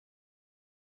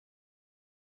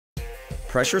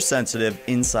Pressure sensitive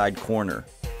inside corner,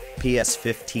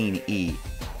 PS-15-E.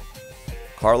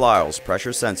 Carlisle's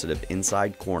pressure sensitive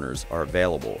inside corners are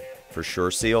available for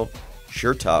SureSeal,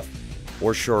 SureTough,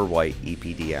 or SureWhite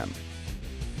EPDM.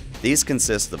 These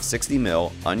consist of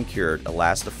 60mm uncured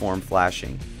elastoform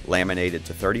flashing laminated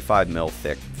to 35mm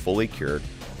thick, fully cured,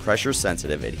 pressure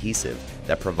sensitive adhesive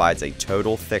that provides a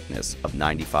total thickness of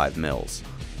 95 mils.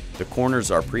 The corners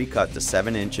are pre-cut to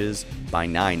 7 inches by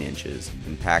 9 inches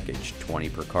and packaged 20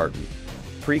 per carton.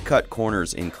 Pre-cut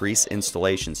corners increase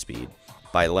installation speed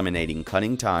by eliminating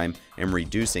cutting time and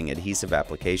reducing adhesive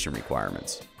application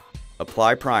requirements.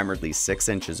 Apply primer at least 6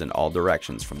 inches in all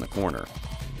directions from the corner.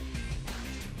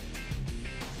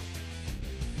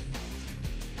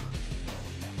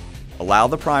 Allow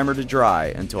the primer to dry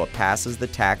until it passes the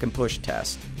tack and push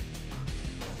test.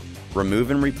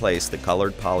 Remove and replace the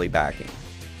colored poly backing,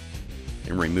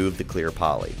 and remove the clear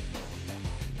poly.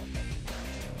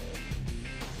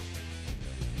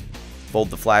 Fold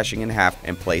the flashing in half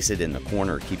and place it in the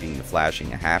corner, keeping the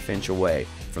flashing a ½ inch away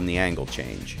from the angle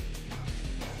change.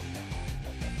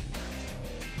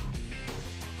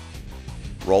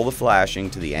 Roll the flashing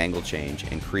to the angle change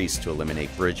and crease to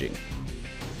eliminate bridging.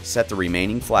 Set the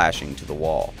remaining flashing to the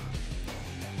wall.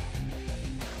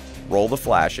 Roll the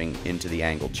flashing into the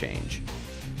angle change.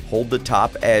 Hold the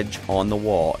top edge on the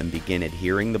wall and begin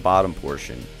adhering the bottom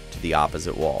portion to the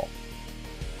opposite wall.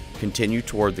 Continue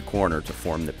toward the corner to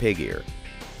form the pig ear.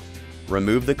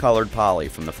 Remove the colored poly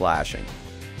from the flashing.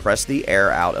 Press the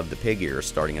air out of the pig ear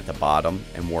starting at the bottom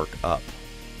and work up.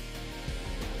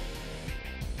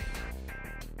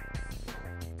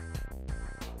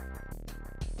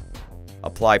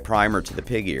 Apply primer to the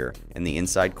pig ear and the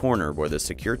inside corner where the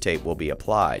secure tape will be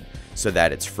applied so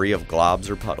that it's free of globs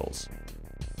or puddles.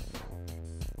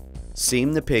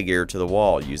 Seam the pig ear to the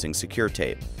wall using secure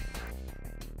tape.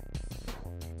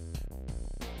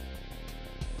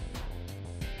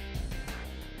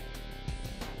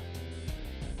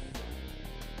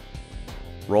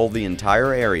 Roll the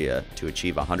entire area to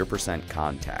achieve 100%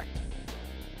 contact.